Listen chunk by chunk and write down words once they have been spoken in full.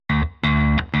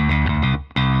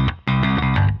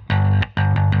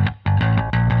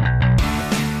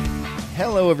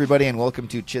Hello, everybody, and welcome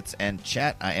to Chits and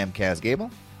Chat. I am Kaz Gable.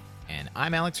 And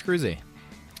I'm Alex Cruzy.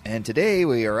 And today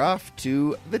we are off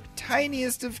to the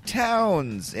tiniest of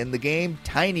towns in the game,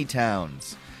 Tiny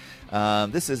Towns.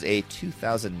 This is a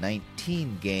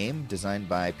 2019 game designed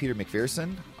by Peter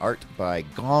McPherson, art by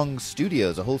Gong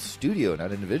Studios. A whole studio,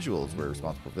 not individuals, were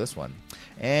responsible for this one.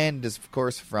 And is, of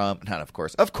course, from, not of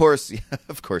course, of course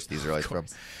these are always from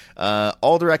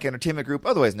Alderac Entertainment Group,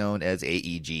 otherwise known as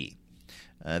AEG.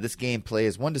 This game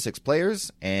plays 1 to 6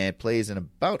 players and plays in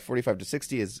about 45 to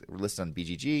 60 as listed on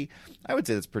BGG. I would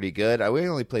say that's pretty good. We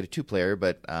only played a 2-player,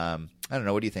 but I don't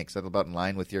know. What do you think? Is that about in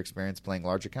line with your experience playing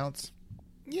large accounts?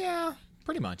 Yeah,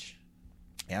 pretty much.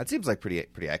 Yeah, it seems like pretty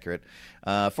accurate.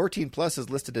 14 plus is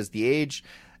listed as the age.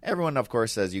 Everyone, of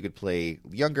course, says you could play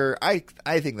younger. I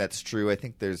think that's true. I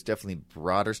think there's definitely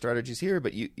broader strategies here,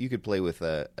 but you could play with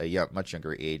a much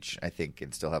younger age, I think,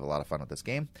 and still have a lot of fun with this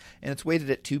game. And it's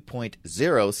weighted at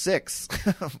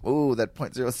 2.06. Ooh, that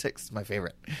 0.06 is my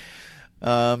favorite.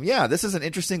 This is an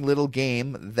interesting little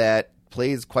game that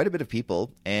plays quite a bit of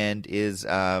people and is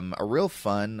a real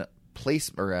fun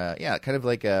place, or kind of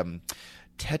like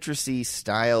Tetris-y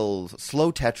style,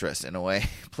 slow Tetris in a way,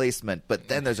 placement. But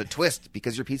then there's a twist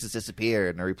because your pieces disappear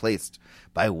and are replaced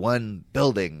by one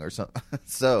building or something.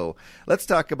 So let's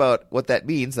talk about what that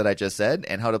means that I just said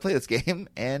and how to play this game.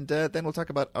 And then we'll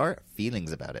talk about our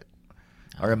feelings about it.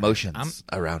 Our emotions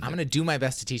around it. I'm going to do my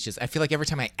best to teach this. I feel like every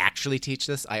time I actually teach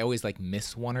this, I always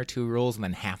miss 1 or 2 rules, and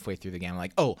then halfway through the game, I'm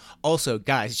like, oh, also,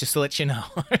 guys, just to let you know.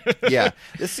 Yeah,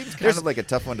 this seems kind of like a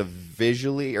tough one to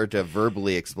visually or to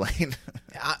verbally explain.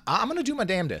 I'm going to do my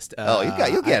damnedest.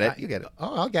 You'll get it. You get it.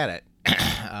 Oh, I'll get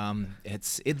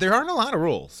it. There aren't a lot of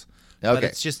rules. Okay. But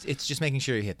it's just making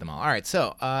sure you hit them all. All right,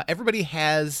 so everybody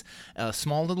has a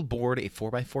small little board, a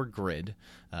 4x4 grid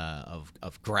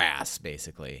of grass,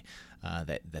 basically,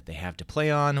 that they have to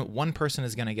play on. One person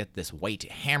is going to get this white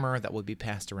hammer that will be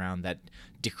passed around that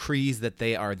decrees that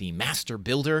they are the master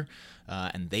builder,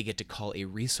 and they get to call a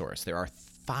resource. There are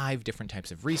 5 different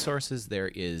types of resources. There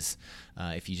is,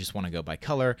 if you just want to go by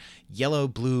color, yellow,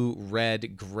 blue,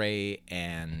 red, gray,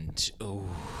 and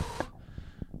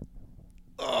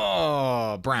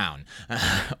brown.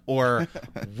 Or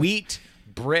wheat,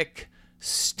 brick,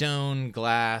 stone,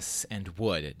 glass, and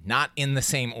wood. Not in the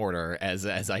same order as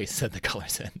I said the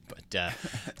colors in, but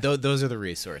those are the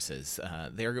resources.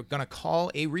 They're going to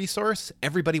call a resource.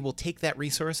 Everybody will take that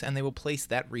resource, and they will place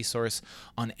that resource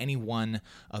on any one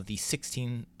of the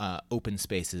 16 open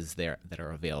spaces there that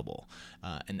are available.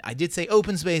 And I did say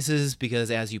open spaces because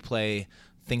as you play,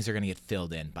 things are going to get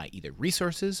filled in by either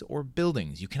resources or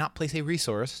buildings. You cannot place a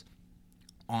resource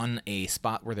on a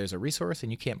spot where there's a resource,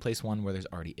 and you can't place one where there's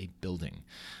already a building.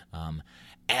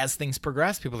 As things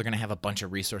progress, people are going to have a bunch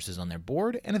of resources on their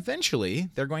board, and eventually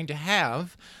they're going to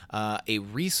have a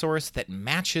resource that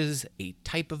matches a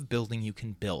type of building you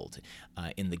can build.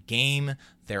 In the game,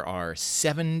 there are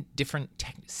 7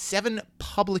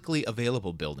 publicly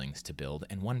available buildings to build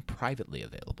and 1 privately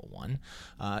available one.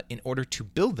 In order to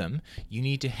build them, you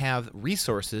need to have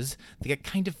resources that get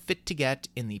kind of fit to get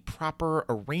in the proper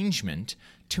arrangement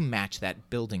to match that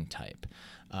building type.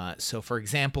 So, for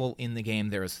example, in the game,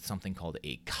 there is something called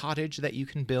a cottage that you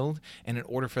can build, and in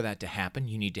order for that to happen,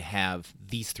 you need to have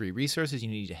these 3 resources. You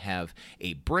need to have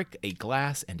a brick, a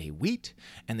glass, and a wheat,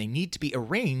 and they need to be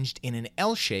arranged in an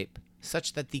L shape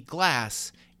such that the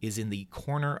glass is in the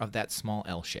corner of that small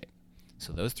L shape.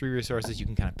 So those 3 resources, you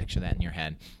can kind of picture that in your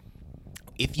head.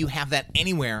 If you have that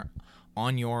anywhere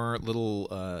on your little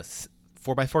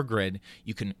 4x4 grid,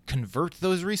 you can convert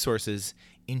those resources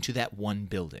into that one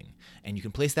building. And you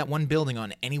can place that one building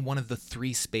on any one of the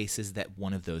 3 spaces that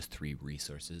one of those 3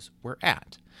 resources were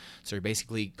at. So you're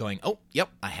basically going, oh, yep,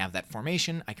 I have that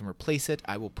formation. I can replace it.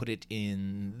 I will put it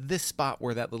in this spot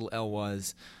where that little L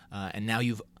was. And now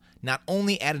you've not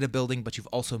only added a building, but you've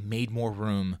also made more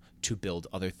room to build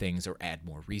other things or add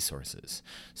more resources.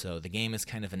 So the game is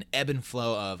kind of an ebb and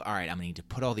flow of, all right, I'm going to need to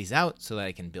put all these out so that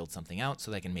I can build something out,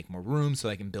 so that I can make more room, so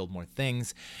that I can build more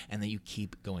things, and then you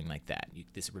keep going like that.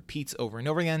 This repeats over and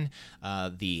over again.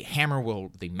 The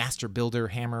master builder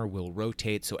hammer will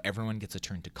rotate, so everyone gets a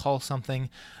turn to call something,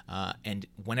 and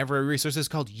whenever a resource is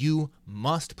called, you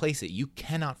must place it. You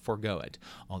cannot forego it,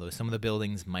 although some of the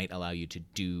buildings might allow you to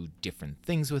do different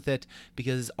things with it,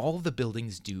 because all of the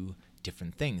buildings do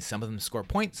different things. Some of them score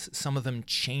points, some of them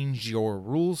change your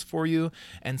rules for you,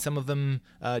 and some of them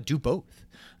do both.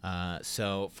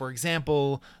 So, for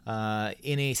example,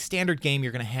 in a standard game,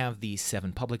 you're going to have the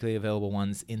 7 publicly available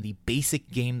ones. In the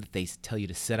basic game that they tell you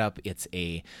to set up, it's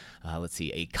a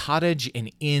cottage, an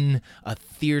inn, a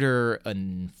theater, a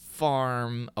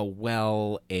farm, a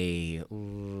well, a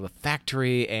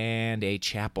factory, and a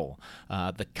chapel.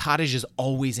 The cottage is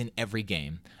always in every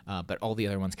game, but all the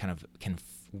other ones kind of can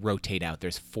rotate out.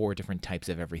 There's 4 different types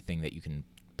of everything that you can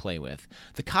play with.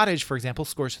 The cottage, for example,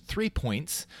 scores 3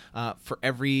 points for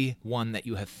every one that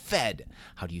you have fed.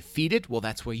 How do you feed it? Well,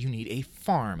 that's where you need a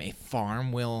farm. A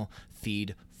farm will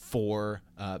feed 4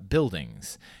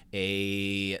 buildings.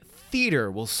 A theater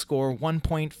will score 1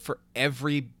 point for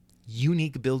every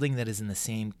unique building that is in the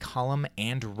same column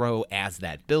and row as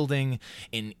that building.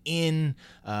 An inn,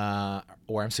 a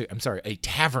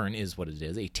tavern is what it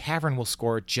is. A tavern will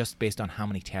score just based on how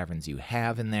many taverns you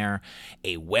have in there.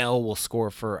 A well will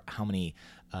score for how many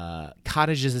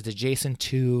cottages it's adjacent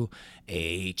to.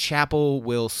 A chapel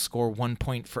will score 1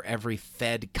 point for every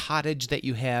fed cottage that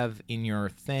you have in your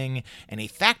thing. And a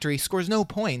factory scores no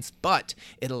points, but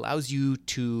it allows you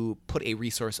to put a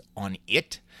resource on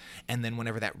it. And then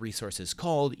whenever that resource is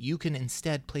called, you can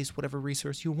instead place whatever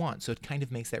resource you want. So it kind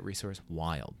of makes that resource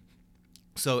wild.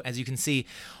 So as you can see,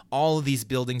 all of these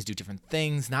buildings do different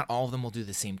things. Not all of them will do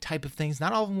the same type of things.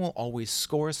 Not all of them will always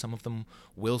score. Some of them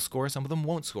will score. Some of them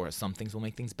won't score. Some things will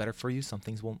make things better for you. Some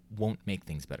things won't make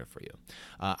things better for you.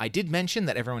 I did mention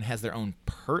that everyone has their own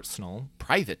personal,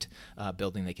 private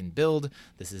building they can build.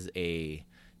 This is a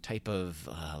type of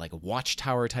like a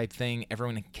watchtower type thing.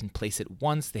 Everyone can place it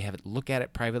once. They have it look at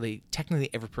it privately. Technically,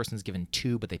 every person's given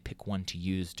 2, but they pick 1 to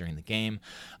use during the game.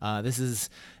 This is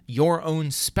your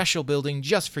own special building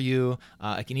just for you.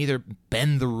 It can either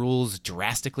bend the rules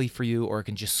drastically for you, or it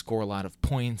can just score a lot of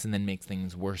points and then make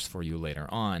things worse for you later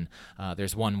on.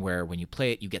 There's one where when you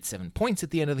play it, you get 7 points at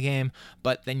the end of the game,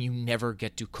 but then you never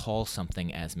get to call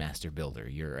something as master builder.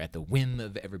 You're at the whim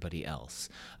of everybody else.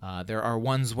 There are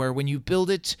ones where when you build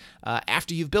it,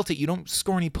 after you've built it, you don't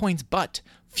score any points, but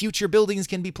future buildings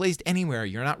can be placed anywhere.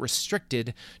 You're not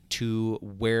restricted to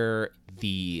where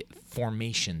the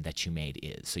formation that you made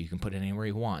is. So you can put it anywhere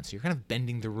you want. So you're kind of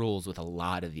bending the rules with a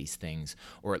lot of these things,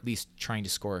 or at least trying to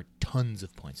score tons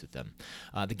of points with them.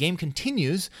 The game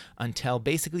continues until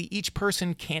basically each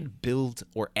person can't build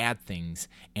or add things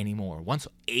anymore. Once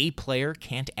a player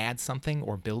can't add something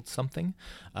or build something,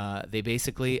 they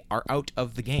basically are out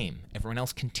of the game. Everyone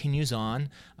else continues on.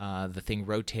 The thing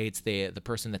rotates. The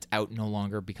person that's out no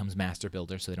longer becomes master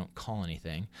builder, so they don't call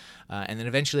anything. And then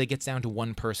eventually it gets down to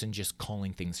one person just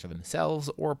calling things for themselves,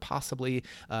 or possibly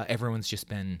everyone's just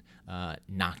been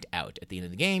knocked out. At the end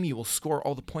of the game, you will score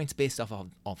all the points based off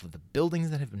of the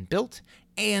buildings that have been built,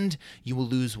 and you will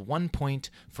lose 1 point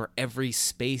for every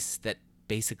space that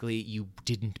basically you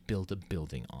didn't build a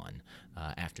building on.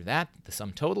 After that, the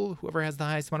sum total, whoever has the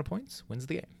highest amount of points wins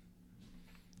the game.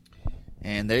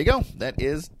 And there you go. That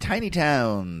is Tiny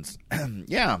Towns.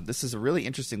 Yeah, this is a really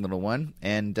interesting little one.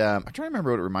 And I'm trying to remember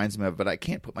what it reminds me of, but I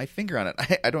can't put my finger on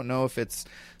it. I don't know if it's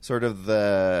sort of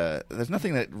there's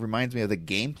nothing that reminds me of the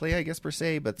gameplay, I guess, per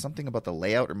se, but something about the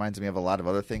layout reminds me of a lot of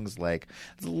other things, like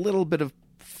there's a little bit of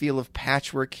feel of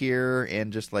patchwork here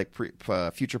and just like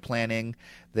future planning.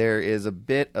 There is a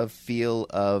bit of feel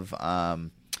of...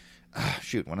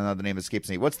 one another name escapes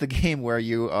me. What's the game where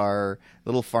you are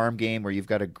little farm game where you've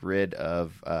got a grid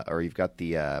of or you've got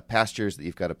the pastures that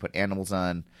you've got to put animals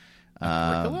on?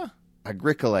 Agricola?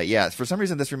 Agricola, yes. For some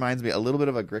reason, this reminds me a little bit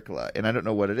of Agricola, and I don't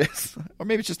know what it is, or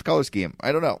maybe it's just a color scheme.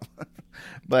 I don't know.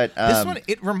 But this one,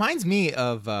 it reminds me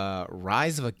of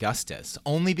Rise of Augustus,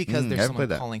 only because there's someone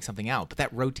calling something out, but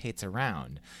that rotates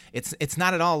around. It's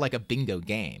not at all like a bingo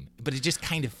game, but it just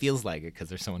kind of feels like it because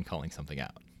there's someone calling something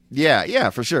out. Yeah,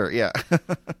 for sure, yeah.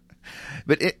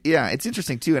 But it's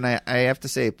interesting too, and I have to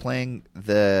say, I'm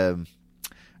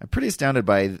pretty astounded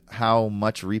by how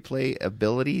much replay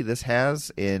ability this has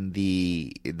in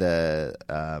the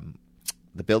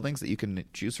buildings that you can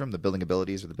choose from, the building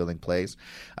abilities or the building plays.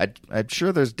 I'm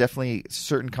sure there's definitely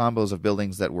certain combos of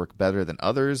buildings that work better than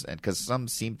others, and because some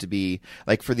seem to be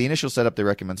like for the initial setup they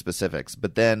recommend specifics,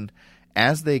 but then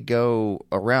as they go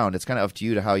around, it's kind of up to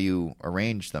you to how you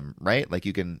arrange them, right? Like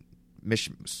you can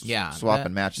swap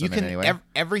and match them in any way.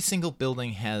 Every single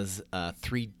building has 4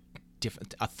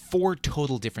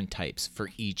 total different types for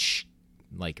each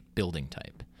like building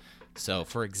type. So,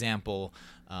 for example,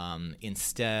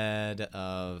 instead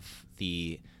of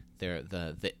the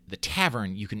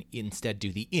tavern, you can instead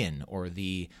do the inn or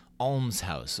the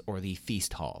almshouse or the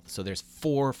feast hall. So there's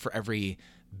 4 for every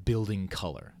building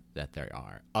color. that there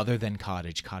are. Other than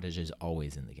cottage is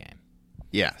always in the game.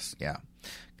 Yes, yeah.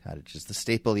 Cottage is the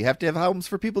staple. You have to have homes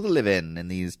for people to live in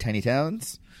these tiny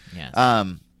towns. Yes.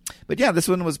 But yeah, this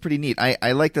one was pretty neat.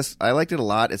 I like this. I liked it a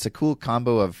lot. It's a cool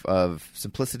combo of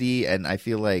simplicity, and I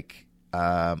feel like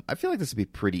this would be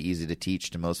pretty easy to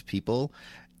teach to most people.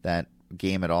 That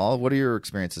game at all. What are your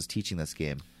experiences teaching this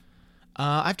game?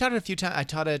 I've taught it a few times. I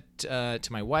taught it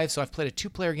to my wife, so I've played a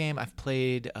 2-player game. I've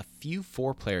played a few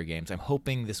 4-player games. I'm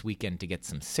hoping this weekend to get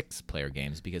some 6-player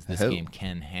games because this game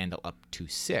can handle up to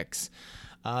 6.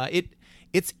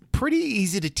 It's pretty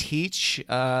easy to teach.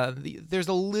 There's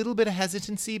a little bit of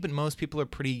hesitancy, but most people are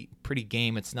pretty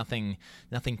game. It's nothing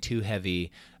too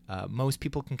heavy. Most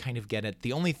people can kind of get it.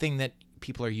 The only thing that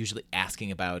people are usually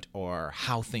asking about are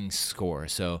how things score.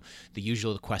 So the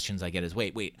usual questions I get is,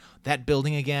 wait, that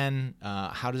building again,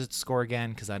 how does it score again?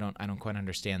 Because I don't quite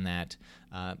understand that.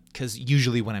 Because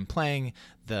usually when I'm playing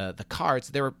the cards,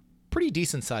 there are pretty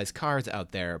decent sized cards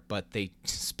out there, but they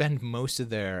spend most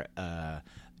of their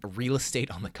real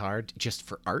estate on the card just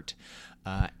for art.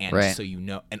 So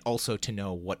and also to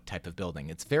know what type of building.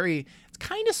 It's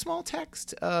kind of small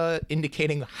text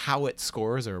indicating how it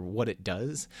scores or what it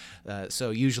does.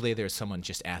 So usually there's someone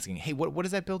just asking, hey, what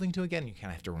is that building do again? You kind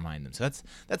of have to remind them. So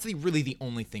that's really the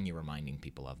only thing you're reminding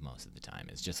people of most of the time.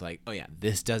 It's just like, oh yeah,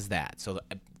 this does that. So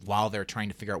while they're trying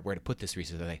to figure out where to put this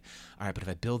resource, they're like, all right, but if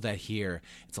I build that here,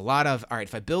 it's a lot of, all right,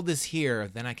 if I build this here,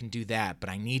 then I can do that, but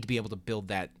I need to be able to build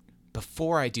that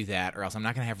before I do that, or else I'm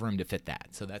not going to have room to fit that.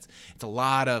 So it's a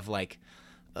lot of like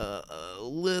a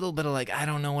little bit of like, I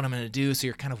don't know what I'm going to do. So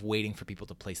you're kind of waiting for people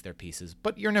to place their pieces,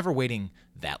 but you're never waiting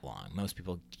that long. Most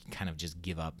people kind of just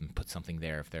give up and put something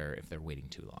there if they're waiting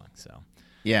too long. So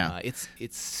yeah, it's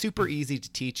super easy to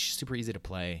teach, super easy to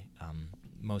play.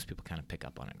 Most people kind of pick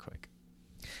up on it quick.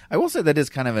 I will say that is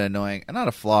kind of an annoying, not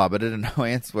a flaw, but an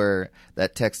annoyance where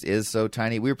that text is so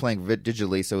tiny. We were playing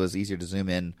digitally, so it was easier to zoom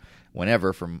in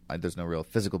whenever from there's no real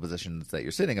physical positions that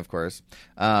you're sitting, of course.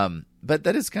 But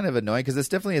that is kind of annoying because this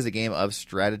definitely is a game of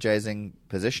strategizing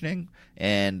positioning.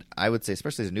 And I would say,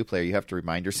 especially as a new player, you have to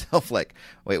remind yourself, like,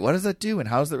 wait, what does that do? And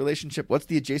how's the relationship? What's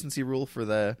the adjacency rule for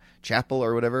the chapel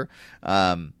or whatever?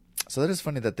 So that is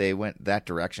funny that they went that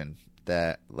direction.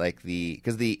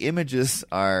 Because the images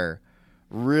are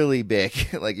really big.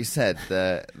 Like you said,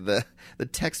 the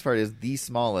text part is the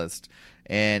smallest.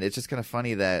 And it's just kind of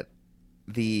funny that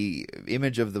the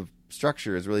image of the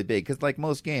structure is really big because, like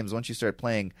most games, once you start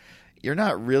playing, you're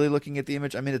not really looking at the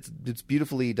image. I mean, it's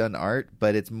beautifully done art,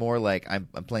 but it's more like I'm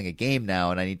playing a game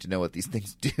now, and I need to know what these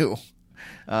things do.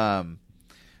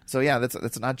 So yeah,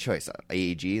 that's an odd choice.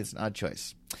 AAG is an odd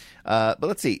choice. But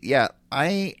let's see. Yeah,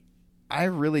 I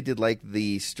really did like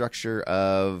the structure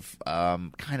of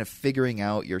kind of figuring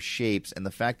out your shapes and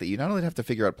the fact that you not only have to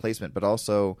figure out placement, but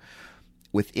also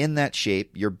within that shape,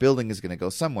 your building is going to go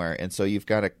somewhere. And so you've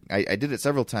got to – I did it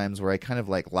several times where I kind of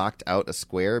like locked out a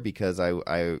square because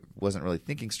I wasn't really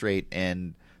thinking straight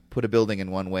and put a building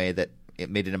in one way that it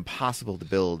made it impossible to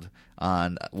build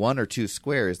on one or two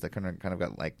squares that kind of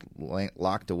got like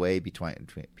locked away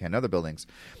behind other buildings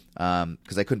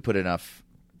because I couldn't put enough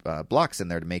blocks in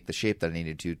there to make the shape that I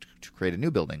needed to create a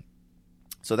new building.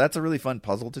 So that's a really fun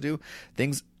puzzle to do.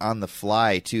 Things on the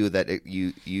fly too that I think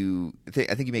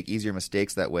you make easier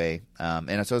mistakes that way.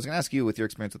 And so I was going to ask you, with your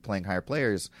experience with playing higher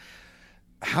players,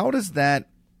 how does that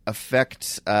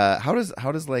affect? How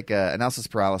does like analysis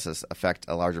paralysis affect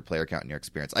a larger player count in your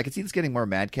experience? I could see this getting more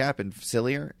madcap and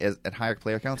sillier at higher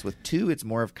player counts. With 2, it's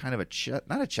more of kind of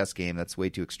not a chess game. That's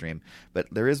way too extreme. But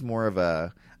there is more of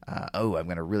a I'm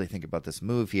going to really think about this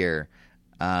move here.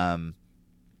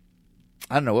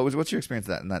 I don't know. What's your experience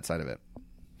in that side of it?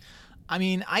 I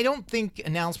mean, I don't think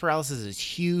analysis paralysis is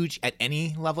huge at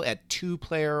any level, at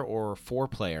 2-player or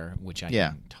 4-player, which I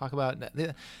can talk about.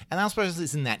 Analysis paralysis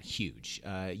isn't that huge.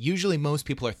 Usually most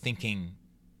people are thinking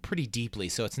pretty deeply,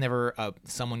 so it's never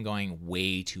someone going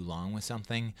way too long with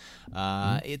something.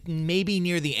 It may be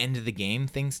near the end of the game,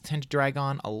 things tend to drag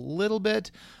on a little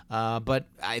bit, but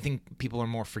I think people are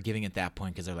more forgiving at that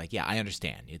point because they're like, yeah, I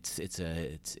understand.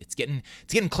 It's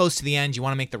getting close to the end. You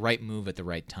want to make the right move at the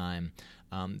right time.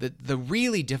 The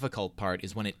really difficult part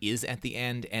is when it is at the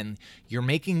end and you're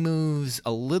making moves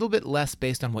a little bit less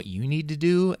based on what you need to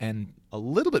do and a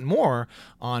little bit more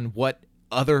on what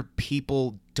other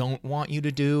people don't want you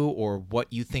to do or what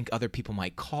you think other people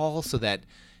might call, so that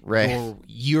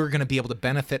you're going to be able to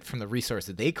benefit from the resource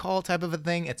that they call, type of a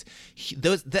thing. It's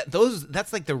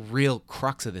that's like the real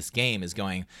crux of this game, is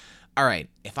going, all right,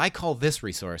 if I call this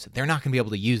resource, they're not going to be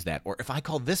able to use that. Or if I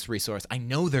call this resource, I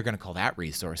know they're going to call that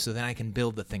resource, so then I can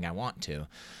build the thing I want to.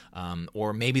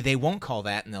 Or maybe they won't call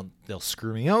that, and they'll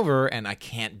screw me over, and I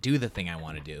can't do the thing I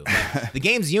want to do. But the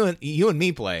games you and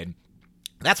me played,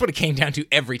 that's what it came down to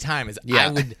every time. Is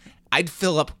I'd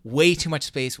fill up way too much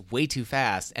space way too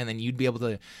fast, and then you'd be able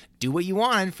to do what you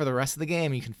wanted for the rest of the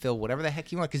game. You can fill whatever the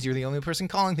heck you want because you're the only person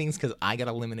calling things because I got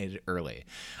eliminated early.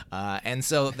 And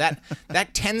so that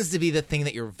tends to be the thing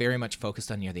that you're very much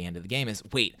focused on near the end of the game is,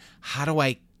 wait, how do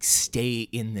I stay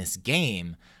in this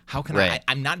game? How can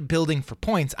I'm not building for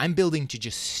points. I'm building to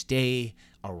just stay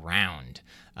around,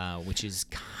 which is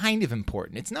kind of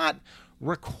important. It's not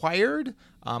required.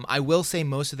 I will say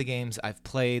most of the games I've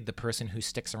played, the person who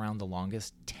sticks around the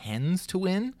longest tends to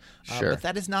win. But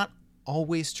that is not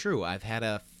always true. I've had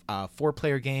a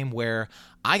 4-player game where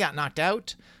I got knocked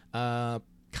out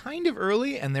kind of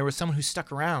early, and there was someone who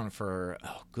stuck around for a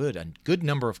good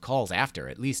number of calls after,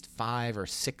 at least 5 or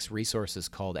 6 resources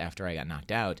called after I got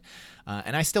knocked out.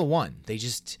 And I still won. They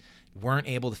just weren't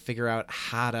able to figure out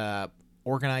how to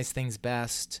organize things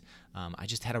best. I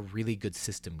just had a really good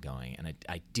system going, and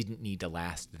I didn't need to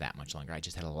last that much longer. I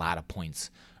just had a lot of points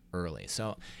early.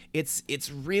 So it's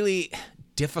really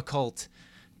difficult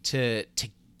to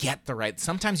get the right.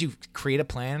 Sometimes you create a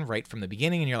plan right from the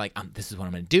beginning, and you're like, this is what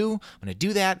I'm going to do. I'm going to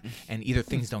do that, and either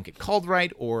things don't get called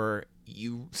right, or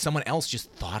someone else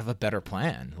just thought of a better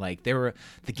plan. Like the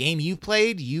game you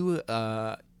played,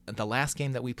 the last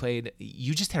game that we played,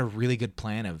 you just had a really good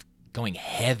plan of going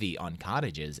heavy on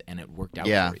cottages, and it worked out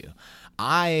for you.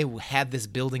 I had this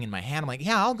building in my hand. I'm like,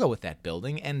 yeah, I'll go with that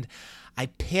building. And I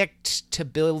picked to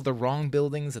build the wrong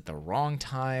buildings at the wrong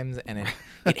times, and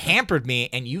it hampered me,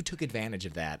 and you took advantage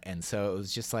of that. And so it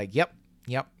was just like, yep,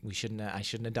 I shouldn't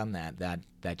have done that.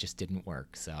 That just didn't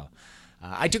work. So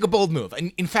I took a bold move.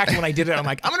 And in fact, when I did it, I'm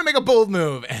like, I'm going to make a bold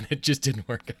move, and it just didn't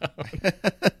work out.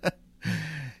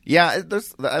 Yeah,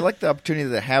 I like the opportunity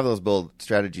to have those bold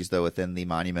strategies, though, within the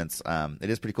monuments. It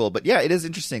is pretty cool. But yeah, it is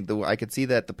interesting. I could see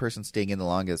that the person staying in the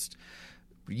longest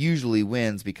usually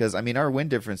wins because, I mean, our win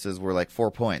differences were like 4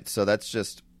 points. So that's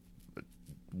just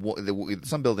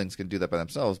some buildings can do that by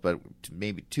themselves, but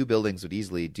maybe 2 buildings would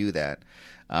easily do that.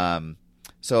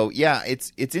 So yeah,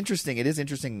 it's interesting. It is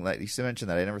interesting. Like you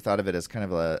mentioned that I never thought of it as kind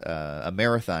of a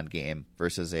marathon game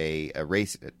versus a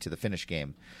race to the finish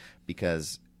game,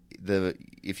 because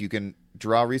if you can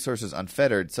draw resources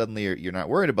unfettered, suddenly you're not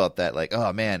worried about that. Like,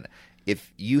 oh man,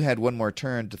 if you had one more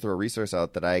turn to throw a resource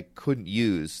out that I couldn't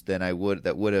use, then I would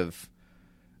have.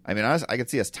 I mean, honestly, I could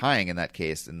see us tying in that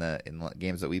case in the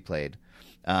games that we played.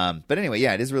 But anyway,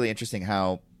 yeah, it is really interesting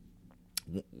how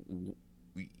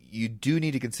you do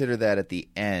need to consider that at the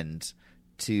end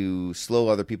to slow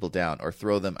other people down or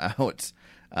throw them out,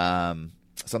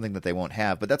 something that they won't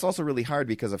have. But that's also really hard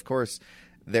because, of course,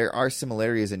 there are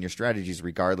similarities in your strategies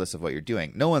regardless of what you're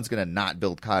doing. No one's going to not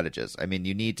build cottages. I mean,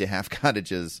 you need to have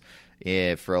cottages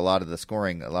for a lot of the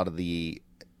scoring. A lot of the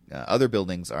other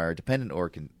buildings are dependent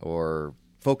or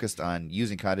focused on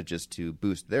using cottages to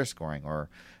boost their scoring or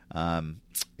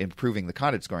improving the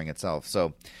cottage scoring itself.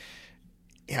 So,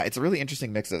 yeah, it's a really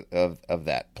interesting mix of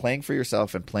that. Playing for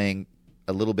yourself and playing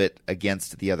a little bit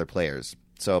against the other players.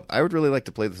 So I would really like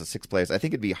to play this with 6 players. I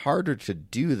think it'd be harder to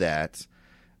do that,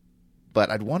 but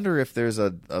I'd wonder if there's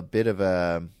a bit of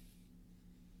a...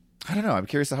 I don't know. I'm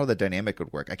curious how the dynamic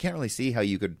would work. I can't really see how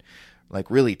you could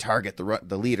like really target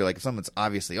the leader. Like if someone's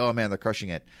obviously, oh man, they're crushing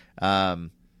it.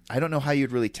 I don't know how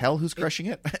you'd really tell who's crushing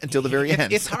it until the very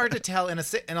end. It's hard to tell. In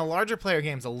a larger player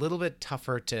game, it's a little bit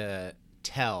tougher to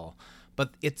tell.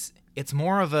 But it's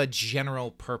more of a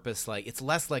general purpose. Like it's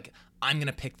less like I'm going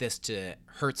to pick this to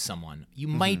hurt someone. You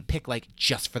might pick like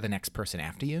just for the next person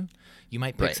after you. You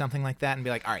might pick something like that and be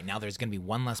like, all right, now there's going to be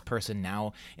one less person.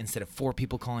 Now instead of 4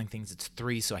 people calling things, it's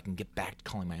 3, so I can get back to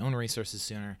calling my own resources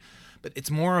sooner. But it's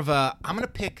more of I'm going to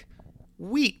pick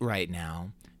wheat right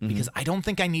now because I don't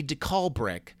think I need to call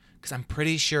brick because I'm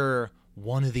pretty sure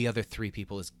one of the other 3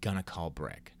 people is going to call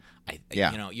brick.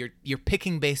 You know, you're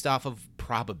picking based off of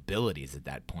probabilities at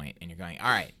that point, and you're going, all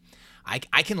right,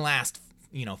 I can last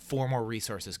 4 more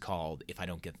resources called if I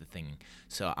don't get the thing.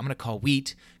 So I'm going to call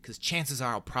wheat because chances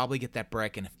are I'll probably get that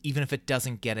brick, and even if it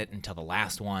doesn't get it until the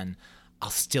last one, I'll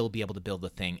still be able to build the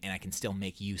thing, and I can still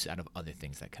make use out of other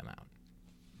things that come out.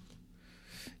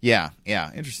 Yeah,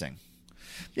 interesting.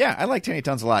 Yeah, I like Tiny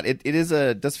Towns a lot.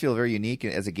 It does feel very unique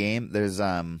as a game. There's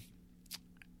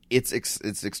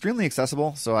it's extremely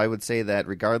accessible, so I would say that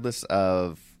regardless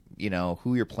of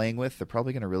who you're playing with, they're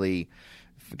probably going to really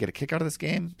get a kick out of this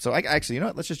game. So I actually, you know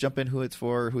what? Let's just jump in who it's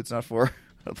for, who it's not for.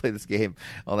 I'll play this game,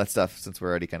 all that stuff, since we're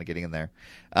already kind of getting in there.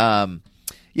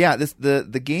 Yeah,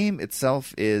 the game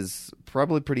itself is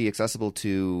probably pretty accessible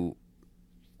to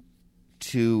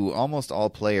almost all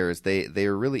players.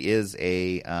 There really is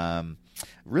a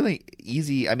really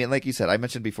easy. I mean, like you said, I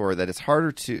mentioned before that it's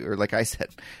harder to, or like I said,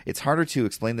 it's harder to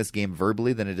explain this game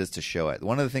verbally than it is to show it.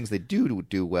 One of the things they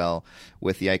do well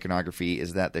with the iconography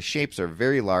is that the shapes are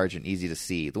very large and easy to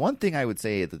see. The one thing I would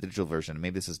say the digital version,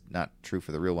 maybe this is not true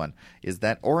for the real one, is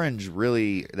that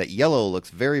that yellow looks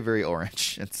very, very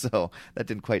orange, and so that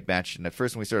didn't quite match. And at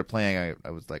first when we started playing, I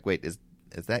was like, wait, is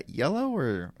that yellow?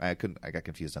 Or I got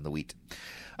confused on the wheat.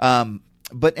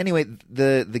 But anyway,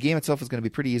 the game itself is going to be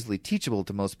pretty easily teachable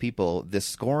to most people. The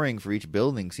scoring for each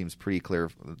building seems pretty clear,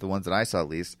 the ones that I saw at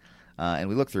least, and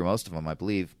we looked through most of them, I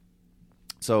believe.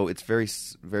 So it's very,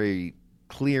 very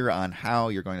clear on how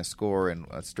you're going to score, and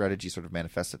a strategy sort of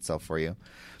manifests itself for you.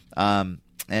 And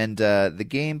the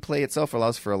gameplay itself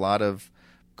allows for a lot of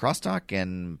crosstalk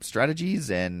and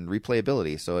strategies and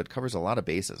replayability, so it covers a lot of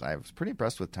bases. I was pretty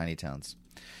impressed with Tiny Towns.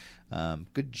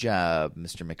 Good job,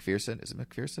 Mr. McPherson. Is it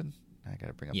McPherson? I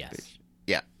gotta bring up the page.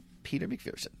 Yeah, Peter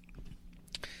McPherson.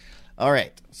 All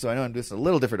right, so I know I'm doing this in a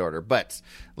little different order, but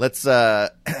let's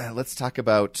talk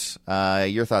about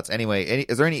your thoughts. Anyway,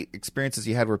 is there any experiences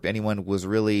you had where anyone was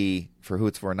really, for who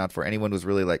it's for and not for, anyone was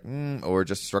really like, or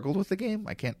just struggled with the game?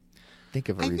 I can't think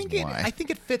of a reason why. I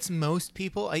think it fits most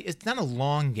people. It's not a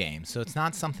long game, so it's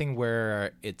not something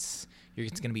where it's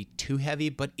going to be too heavy,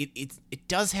 but it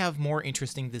does have more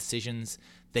interesting decisions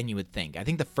than you would think. I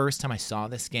think the first time I saw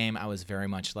this game, I was very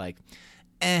much like,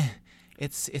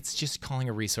 it's just calling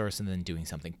a resource and then doing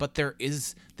something. But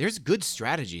there's good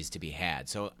strategies to be had.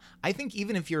 So I think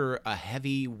even if you're a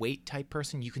heavyweight type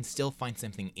person, you can still find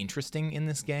something interesting in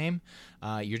this game.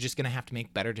 You're just going to have to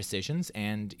make better decisions,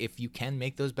 and if you can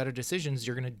make those better decisions,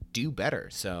 you're going to do better.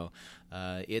 So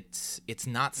it's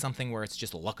not something where it's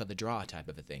just luck of the draw type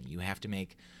of a thing. You have to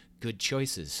make good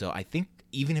choices. So I think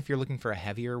even if you're looking for a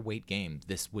heavier weight game,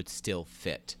 this would still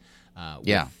fit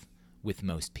with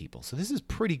most people. So this is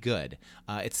pretty good.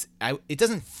 It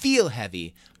doesn't feel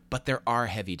heavy, but there are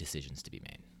heavy decisions to be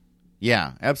made.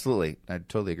 Yeah, absolutely. I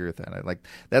totally agree with that.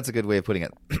 That's a good way of putting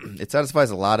it. It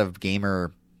satisfies a lot of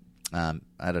gamer,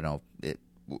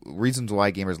 reasons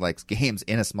why gamers like games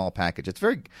in a small package. It's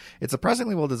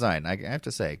surprisingly well designed, I have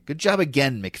to say. Good job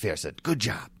again, McPherson. Good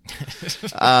job.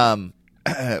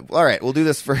 All right, we'll do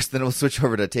this first, then we'll switch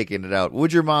over to taking it out.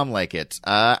 Would your mom like it?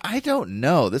 I don't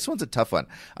know. This one's a tough one.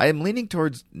 I am leaning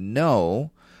towards no,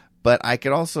 but I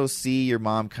could also see your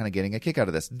mom kind of getting a kick out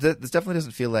of this. This definitely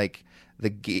doesn't feel like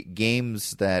the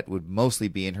games that would mostly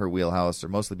be in her wheelhouse or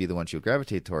mostly be the ones she would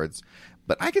gravitate towards.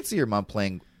 But I could see your mom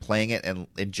playing it and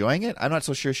enjoying it. I'm not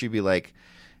so sure she'd be like,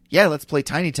 yeah, let's play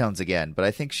Tiny Towns again. But I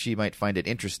think she might find it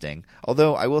interesting.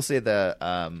 Although I will say the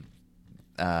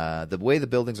way the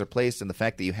buildings are placed and the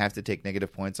fact that you have to take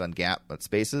negative points on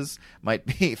spaces might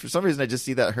be, for some reason, I just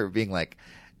see that her being like,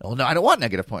 oh, no, I don't want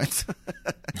negative points.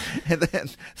 And then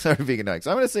sort of being annoying. So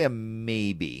I'm going to say a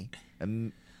maybe. What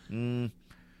am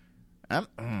I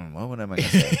going to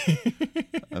say?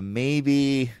 A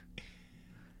maybe.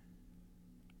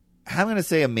 I'm going to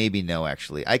say a maybe no,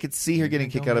 actually. I could see her getting a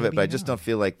kick out of it, but I just don't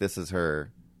feel like this is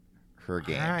her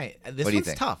game. All right. This what do you one's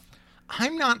think? tough.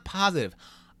 I'm not positive.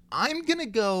 I'm going to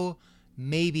go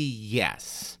maybe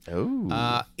yes.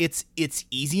 Oh. It's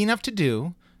easy enough to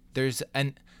do.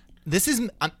 I'm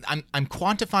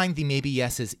quantifying the maybe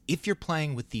yeses if you're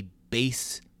playing with the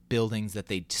base buildings that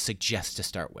they suggest to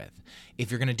start with. If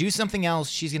you're going to do something else,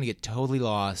 she's going to get totally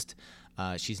lost.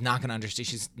 She's not going to understand.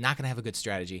 She's not going to have a good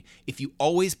strategy. If you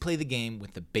always play the game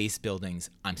with the base buildings,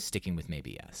 I'm sticking with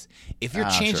maybe yes. If you're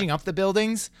changing up the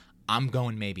buildings, I'm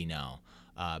going maybe no.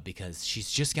 Because she's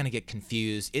just going to get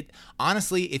confused.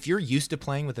 Honestly, if you're used to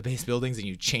playing with the base buildings and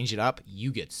you change it up,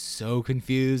 you get so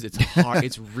confused. It's hard.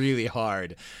 It's really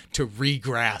hard to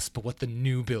re-grasp what the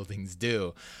new buildings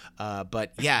do.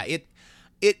 But yeah,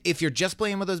 if you're just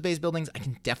playing with those base buildings, I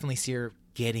can definitely see her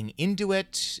getting into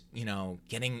it,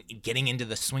 getting into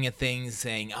the swing of things,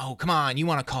 saying, oh, come on, you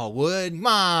want to call wood? Come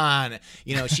on.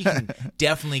 She can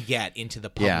definitely get into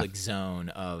the public zone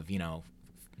of,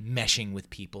 meshing with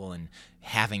people and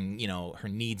having, her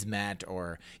needs met,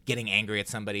 or getting angry at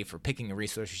somebody for picking a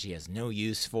resource she has no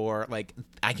use for. Like,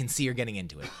 I can see her getting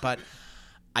into it. But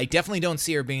I definitely don't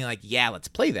see her being like, yeah, let's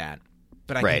play that.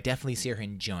 But I can definitely see her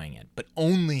enjoying it. But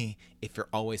only if you're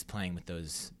always playing with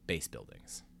those base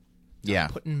buildings. So I'm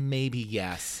putting maybe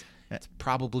yes. It's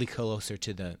probably closer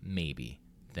to the maybe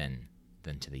than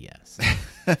to the yes.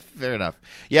 Fair enough.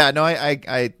 Yeah, no,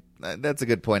 I that's a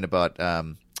good point about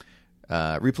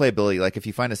replayability. Like if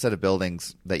you find a set of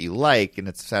buildings that you like and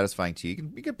it's satisfying to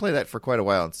you, you can play that for quite a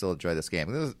while and still enjoy this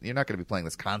game. You're not going to be playing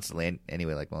this constantly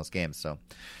anyway, like most games. So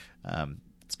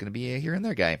it's going to be a here and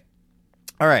there guy.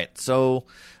 All right, so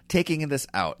taking this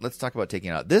out. Let's talk about taking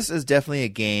it out. This is definitely a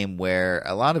game where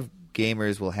a lot of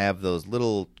gamers will have those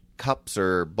little cups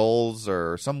or bowls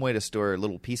or some way to store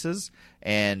little pieces,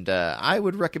 and I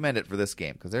would recommend it for this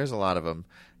game because there's a lot of them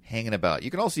hanging about. You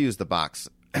can also use the box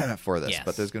for this,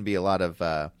 but there's going to be a lot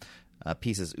of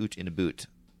pieces out in a boot.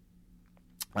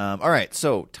 All right,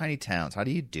 so Tiny Towns. How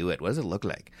do you do it? What does it look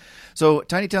like? So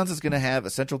Tiny Towns is going to have a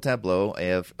central tableau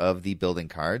of the building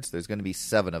cards. There's going to be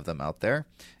 7 of them out there,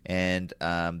 and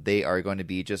they are going to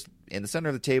be just in the center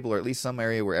of the table, or at least some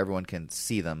area where everyone can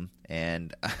see them.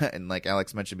 And like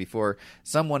Alex mentioned before,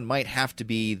 someone might have to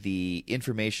be the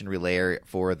information relayer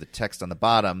for the text on the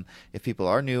bottom if people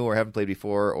are new or haven't played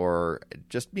before, or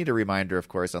just need a reminder, of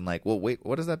course, on like, well, wait,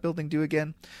 what does that building do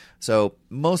again? So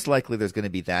most likely there's going to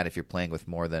be that if you're playing with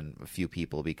more than a few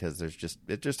people, because it's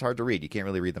just hard to read. You can't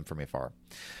really read them from afar.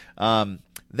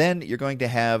 Then you're going to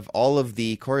have all of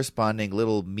the corresponding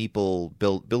little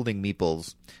building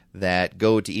meeples that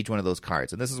go to each one of those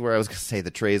cards. And this is where I was going to say the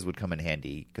trays would come in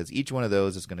handy, because each one of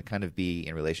those is going to kind of be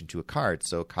in relation to a card.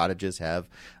 So cottages have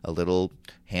a little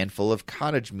handful of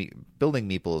building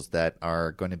meeples that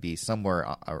are going to be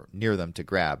somewhere near them to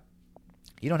grab.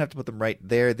 You don't have to put them right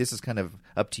there. This is kind of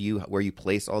up to you where you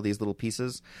place all these little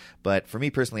pieces. But for me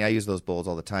personally, I use those bowls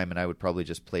all the time, and I would probably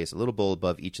just place a little bowl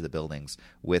above each of the buildings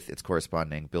with its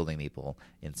corresponding building meeple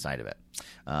inside of it.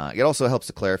 It also helps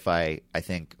to clarify, I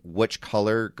think, which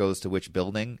color goes to which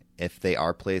building if they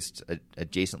are placed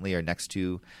adjacently or next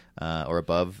to or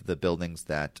above the buildings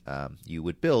that you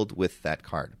would build with that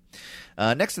card.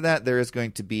 Next to that, there is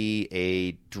going to be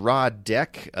a draw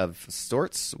deck of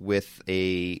sorts with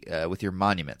your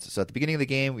monuments. So at the beginning of the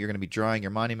game, you're going to be drawing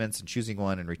your monuments and choosing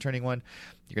one and returning one.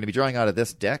 You're going to be drawing out of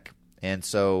this deck, and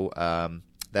so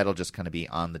that'll just kind of be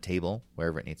on the table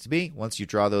wherever it needs to be. Once you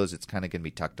draw those, it's kind of going to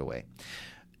be tucked away.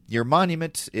 Your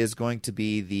monument is going to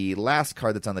be the last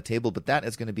card that's on the table, but that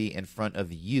is going to be in front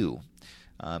of you.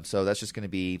 So that's just going to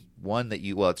be one that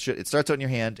it starts out in your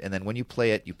hand, and then when you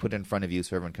play it, you put it in front of you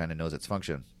so everyone kind of knows its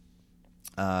function.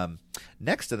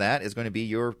 Next to that is going to be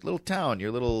your little town,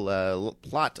 your little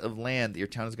plot of land that your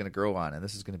town is going to grow on, and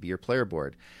this is going to be your player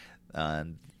board.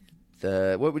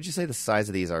 What would you say the size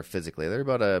of these are physically? They're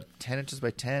about 10 inches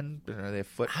by 10? Are they a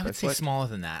foot by foot? I would say smaller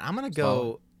than that. I'm going to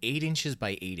go 8 inches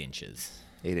by 8 inches.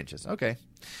 8 inches, okay.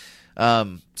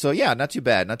 So yeah, not too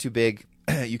bad, not too big.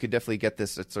 You can definitely get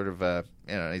this. It's sort of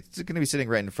it's going to be sitting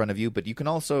right in front of you, but you can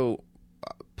also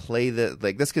play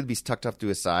this could be tucked off to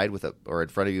a side or in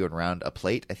front of you and around a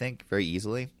plate, I think, very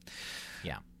easily.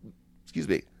 Yeah. Excuse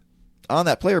me. On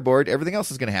that player board, everything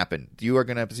else is going to happen. You are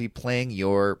going to be playing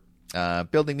your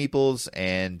building meeples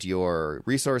and your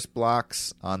resource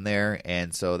blocks on there,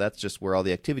 and so that's just where all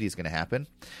the activity is going to happen.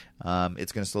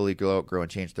 It's going to slowly grow and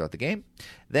change throughout the game.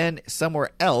 Then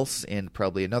somewhere else in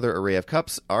probably another array of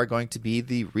cups are going to be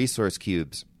the resource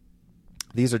cubes.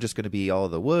 These are just going to be all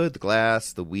the wood, the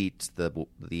glass, the wheat,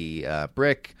 the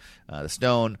brick, the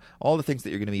stone, all the things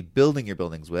that you're going to be building your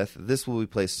buildings with. This will be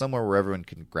placed somewhere where everyone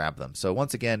can grab them. So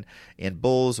once again, in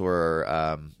bowls or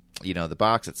the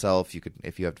box itself, you could,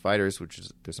 if you have dividers,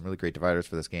 there's some really great dividers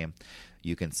for this game,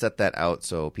 you can set that out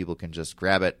so people can just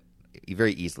grab it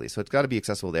very easily. So it's got to be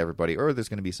accessible to everybody, or there's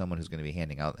going to be someone who's going to be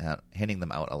handing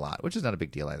them out a lot, which is not a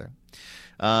big deal either.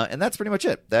 And that's pretty much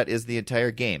it. That is the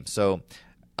entire game. So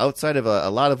outside of a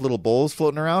lot of little bowls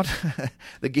floating around,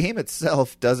 the game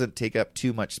itself doesn't take up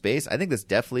too much space. I think this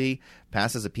definitely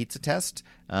passes a pizza test.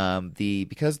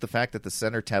 Because the fact that the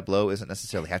center tableau isn't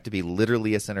necessarily have to be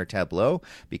literally a center tableau,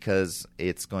 because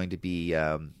it's going to be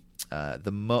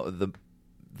the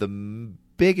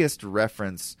biggest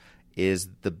reference is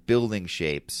the building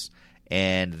shapes,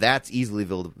 and that's easily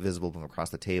visible from across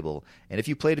the table. And if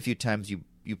you played a few times,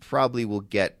 you probably will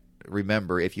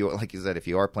remember, if you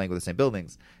are playing with the same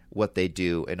buildings, what they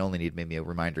do, and only need maybe a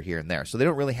reminder here and there. So they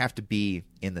don't really have to be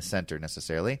in the center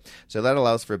necessarily. So that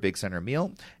allows for a big center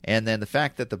meal. And then the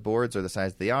fact that the boards are the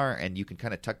size they are, and you can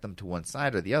kind of tuck them to one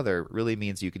side or the other, really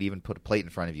means you could even put a plate in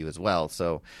front of you as well.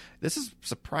 So this is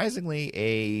surprisingly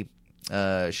a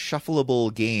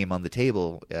shuffleable game on the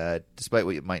table, despite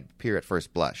what it might appear at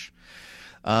first blush.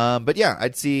 But yeah,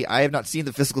 I have not seen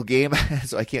the physical game,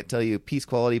 so I can't tell you piece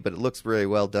quality, but it looks very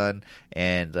well done,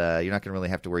 and you're not going to really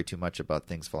have to worry too much about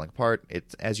things falling apart.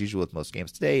 It's, as usual with most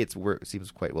games today, it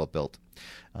seems quite well built.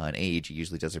 And AEG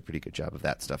usually does a pretty good job of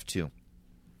that stuff too.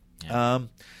 Yeah.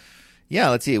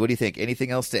 Let's see. What do you think?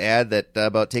 Anything else to add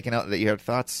about taking out that you have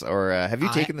thoughts, or have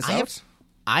you taken this out?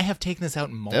 I have taken this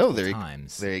out multiple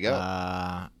times. There you go.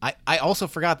 I also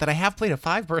forgot that I have played a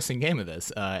 5-person game of this,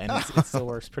 and it still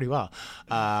works pretty well.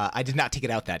 I did not take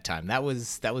it out that time. That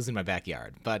was in my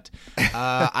backyard. But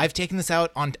I've taken this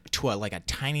out to a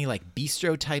tiny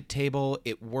bistro type table.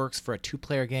 It works for a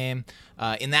 2-player game.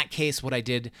 In that case, what I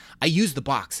did, I used the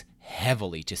box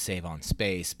heavily to save on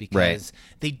space because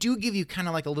they do give you kind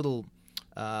of like a little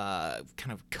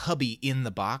kind of cubby in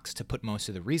the box to put most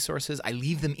of the resources. I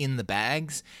leave them in the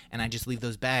bags, and I just leave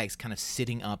those bags kind of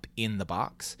sitting up in the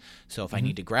box. So if I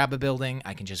need to grab a building,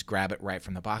 I can just grab it right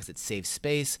from the box. It saves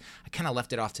space. I kind of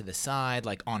left it off to the side,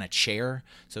 like on a chair,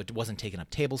 so it wasn't taking up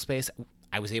table space.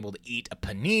 I was able to eat a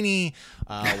panini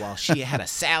while she had a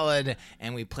salad,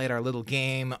 and we played our little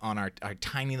game on our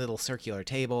tiny little circular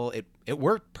table. It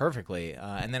worked perfectly.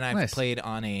 And then I've played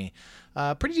on a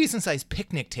pretty decent-sized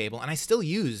picnic table, and I still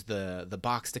use the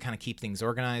box to kind of keep things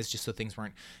organized just so things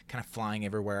weren't kind of flying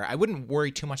everywhere. I wouldn't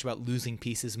worry too much about losing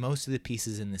pieces. Most of the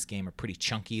pieces in this game are pretty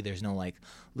chunky. There's no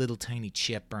little tiny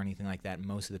chip or anything like that.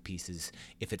 Most of the pieces,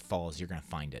 if it falls, you're going to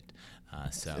find it.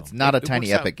 So it's not a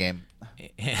tiny epic game.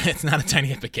 It's not a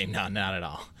tiny epic game. No, not at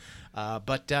all.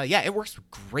 But it works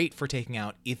great for taking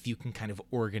out if you can kind of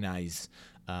organize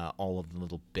all of the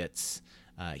little bits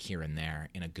here and there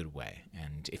in a good way.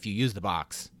 And if you use the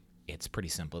box, it's pretty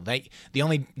simple. The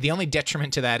only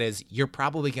detriment to that is you're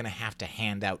probably going to have to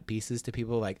hand out pieces to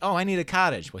people like, oh, I need a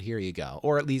cottage. Well, here you go.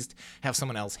 Or at least have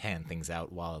someone else hand things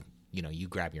out while you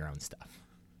grab your own stuff.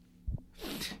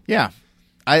 Yeah.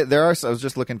 I was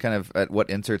just looking kind of at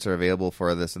what inserts are available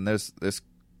for this, and there's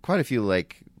quite a few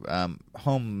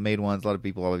homemade ones. A lot of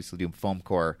people obviously do foam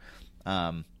core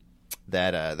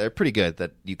that they're pretty good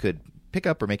that you could pick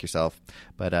up or make yourself,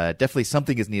 but definitely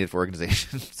something is needed for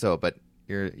organization. But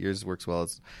yours works well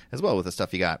as well with the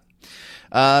stuff you got.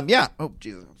 Oh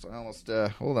Jesus! I almost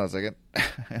hold on a second.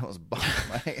 I almost bumped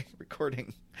my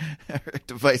recording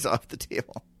device off the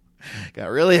table. Got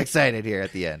really excited here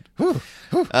at the end.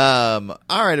 All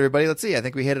right, everybody. Let's see. I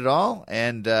think we hit it all.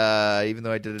 And even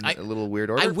though I did it in a little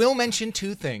weird order, I will mention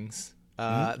 2 things.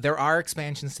 There are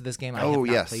expansions to this game. I have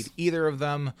not played either of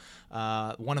them.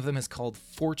 One of them is called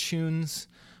Fortune,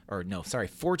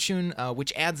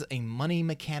 which adds a money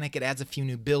mechanic. It adds a few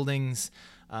new buildings,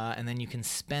 and then you can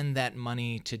spend that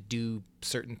money to do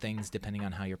certain things depending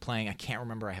on how you're playing. I can't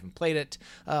remember. I haven't played it,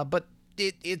 but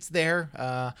it's there.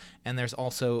 And there's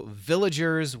also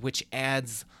Villagers, which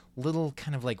adds little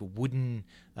kind of wooden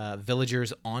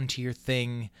villagers onto your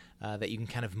thing that you can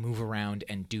kind of move around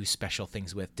and do special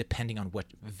things with depending on what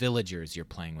villagers you're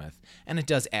playing with. And it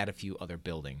does add a few other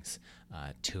buildings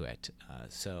to it.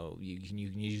 So you can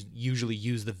usually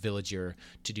use the villager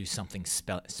to do something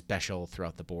special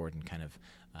throughout the board and kind of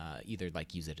either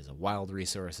use it as a wild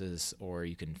resources, or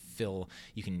you can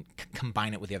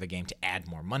combine it with the other game to add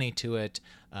more money to it.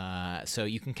 So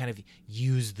you can kind of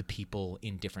use the people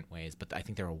in different ways, but I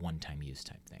think they're a one-time use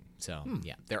type thing. So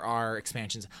yeah, there are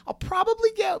expansions. I'll probably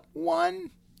get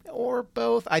one or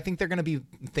both. I think they're going to be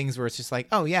things where it's just like,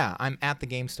 oh yeah, I'm at the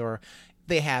game store.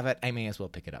 They have it. I may as well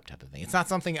pick it up type of thing. It's not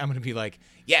something I'm going to be like,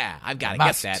 yeah, I've got to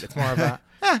get that. It's more of a,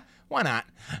 why not?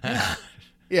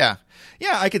 Yeah,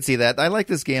 I could see that. I like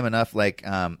this game enough.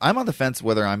 I'm on the fence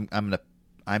whether I'm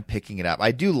picking it up.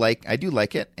 I do like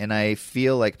it, and I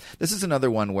feel like this is another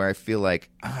one where I feel like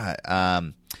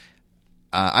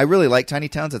I really like Tiny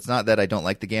Towns. It's not that I don't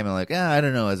like the game. I'm like, I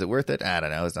don't know, is it worth it? I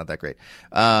don't know. It's not that great.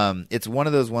 It's one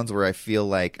of those ones where I feel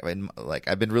like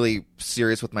I've been really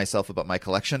serious with myself about my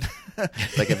collection.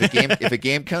 If a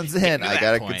game comes in, I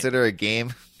gotta consider a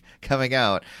game coming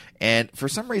out. And for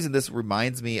some reason, this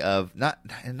reminds me of not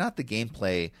the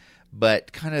gameplay,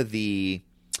 but kind of the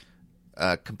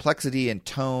complexity and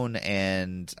tone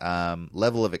and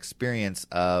level of experience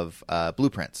of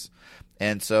Blueprints.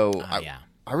 And so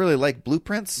I really like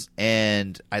Blueprints,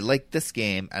 and I like this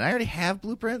game. And I already have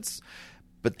Blueprints,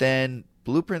 but then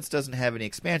Blueprints doesn't have any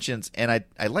expansions. And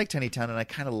I like Tiny Town, and I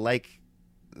kind of like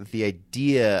the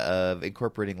idea of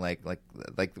incorporating like what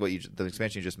the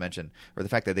expansion you just mentioned, or the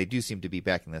fact that they do seem to be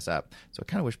backing this up. So I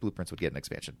kind of wish Blueprints would get an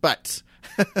expansion, but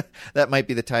that might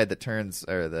be the tide that turns,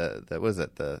 or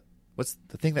what's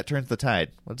the thing that turns the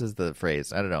tide? What is the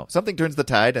phrase? I don't know. Something turns the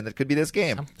tide, and it could be this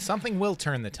game. Something will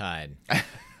turn the tide.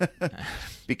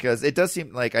 Because it does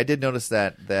seem like I did notice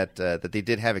that they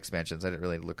did have expansions. I didn't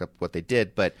really look up what they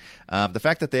did, but the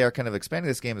fact that they are kind of expanding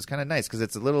this game is kind of nice because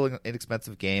it's a little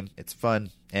inexpensive game. It's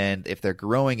fun, and if they're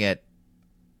growing it,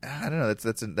 I don't know.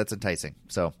 That's enticing.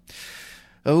 So,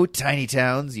 Tiny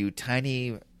Towns, you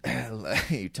tiny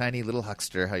little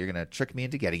huckster, how you're going to trick me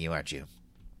into getting you, aren't you?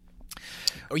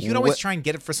 Or you can always try and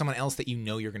get it for someone else that you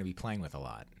know you're going to be playing with a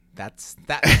lot. That's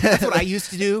what I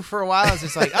used to do for a while. I was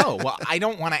just like, oh, well, I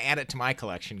don't want to add it to my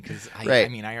collection because I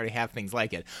mean, I already have things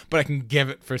like it, but I can give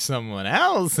it for someone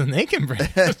else and they can bring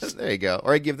it. There you go.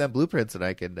 Or I give them blueprints and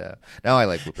I can. Now I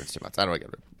like blueprints too much. I don't want to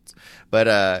get blueprints, but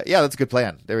yeah, that's a good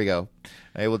plan. There we go.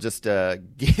 I will just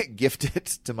gift it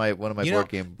to one of my board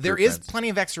game. There is plenty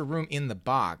of extra room in the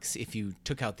box if you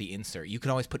took out the insert. You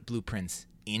could always put blueprints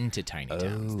into Tiny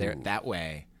Towns. There, that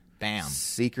way. Bam.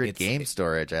 Secret game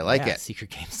storage. I like it. Secret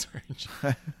game storage.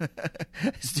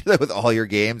 Just do that with all your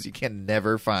games. You can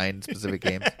never find specific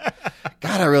games.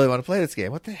 God, I really want to play this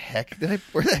game. What the heck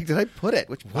where the heck did I put it?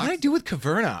 Which box? What did I do with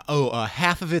Caverna? Oh,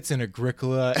 half of it's in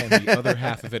Agricola and the other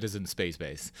half of it is in Space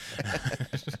Base.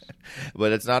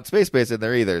 But it's not Space Base in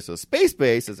there either. So Space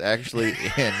Base is actually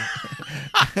in...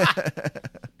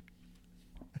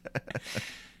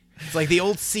 It's like the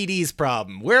old CDs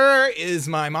problem. Where is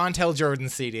my Montel Jordan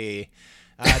CD?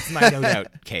 It's my No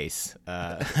Doubt case.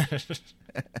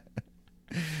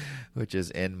 Which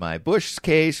is in my Bush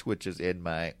case, which is in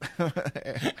my...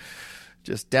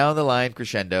 just down the line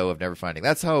crescendo of never finding.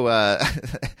 That's how...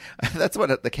 that's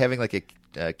what having like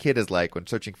a kid is like when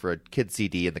searching for a kid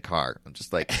CD in the car. I'm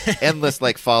just like endless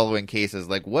like following cases.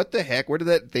 Like, what the heck? Where did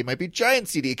that... They might be giant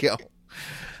CD go.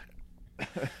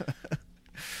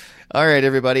 All right,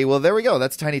 everybody. Well, there we go.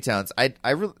 That's Tiny Towns. You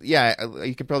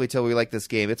can probably tell we like this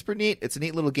game. It's pretty neat. It's a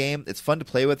neat little game. It's fun to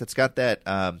play with. It's got that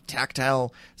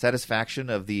tactile satisfaction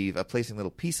of placing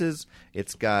little pieces.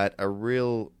 It's got a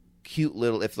real cute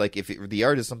little if the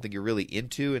art is something you're really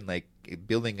into and like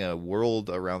building a world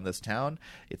around this town.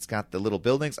 It's got the little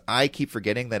buildings. I keep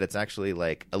forgetting that it's actually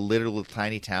like a literal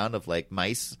tiny town of like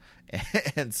mice.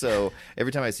 And so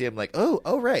every time I see them, like,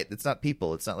 oh, right, it's not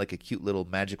people. It's not like a cute little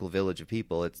magical village of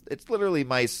people. It's literally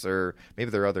mice, or maybe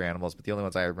there are other animals, but the only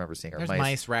ones I remember seeing are There's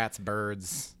mice, rats,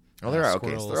 birds. Oh, there are.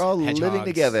 Okay, so they're all hedgehogs. living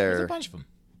together. There's a bunch of them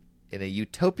in a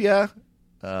utopia,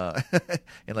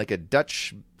 in like a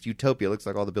Dutch utopia. It looks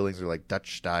like all the buildings are like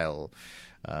Dutch style,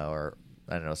 or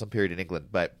I don't know, some period in England.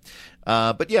 But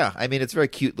yeah, I mean, it's a very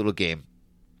cute little game.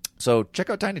 So check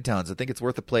out Tiny Towns. I think it's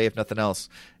worth a play if nothing else.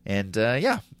 And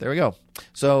yeah, there we go.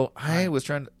 So I was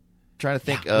trying to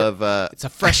think of. It's a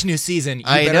fresh new season. You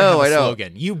I better know. have a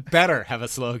slogan. You better have a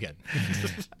slogan.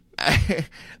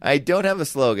 I don't have a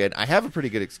slogan. I have a pretty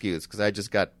good excuse because I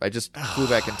just flew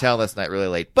back in town last night really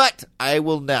late. But I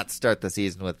will not start the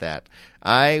season with that.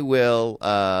 I will.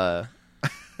 I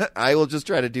will just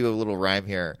try to do a little rhyme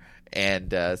here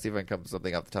and see if I can come up with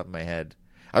something off the top of my head.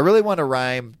 I really want to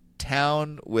rhyme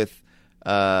town with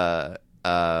like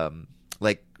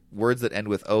words that end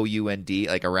with OUND,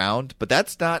 like around, but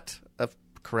that's not a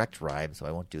correct rhyme, so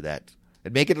I won't do that.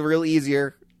 It'd make it real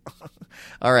easier.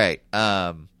 All right.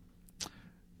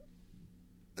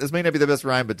 This may not be the best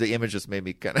rhyme, but the image just made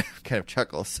me kind of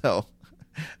chuckle. So,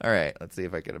 all right, let's see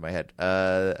if I get it in my head.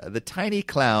 The tiny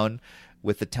clown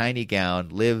with the tiny gown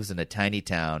lives in a tiny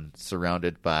town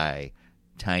surrounded by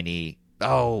tiny.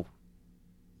 Oh.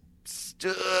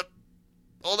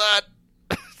 Hold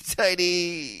on.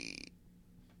 Tiny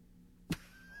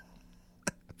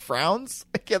frowns?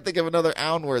 I can't think of another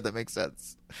own word that makes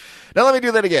sense. Now let me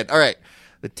do that again. All right.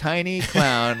 The tiny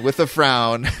clown with a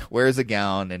frown wears a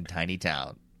gown in tiny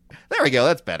town. There we go.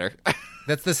 That's better.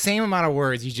 That's the same amount of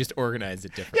words. You just organized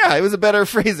it differently. Yeah, it was a better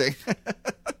phrasing.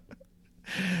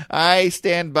 I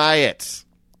stand by it.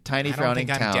 Tiny frowning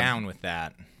town. I don't think I'm down with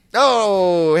that.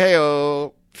 Oh,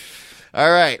 hey-oh. All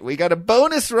right, we got a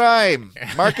bonus rhyme.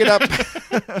 Mark it up.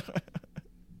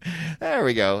 There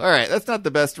we go. All right, that's not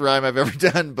the best rhyme I've ever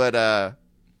done, but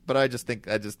I just think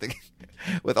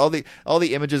with all the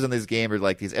images in this game are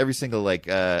like these every single like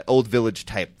old village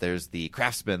type. There's the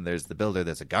craftsman, there's the builder,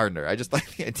 there's a gardener. I just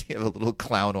like the idea of a little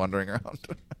clown wandering around.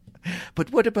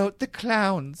 But what about the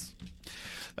clowns?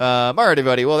 All right,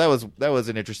 everybody. Well, that was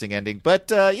an interesting ending.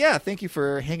 But yeah, thank you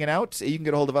for hanging out. You can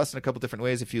get a hold of us in a couple different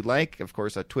ways if you'd like. Of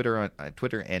course, on Twitter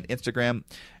and Instagram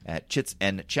at Chits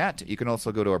and Chat. You can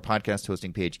also go to our podcast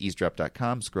hosting page,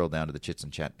 eavesdrop.com. Scroll down to the Chits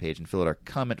and Chat page and fill out our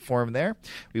comment form there.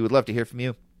 We would love to hear from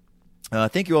you.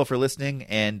 Thank you all for listening,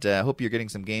 and hope you're getting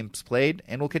some games played.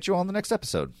 And we'll catch you all in the next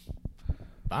episode.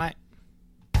 Bye.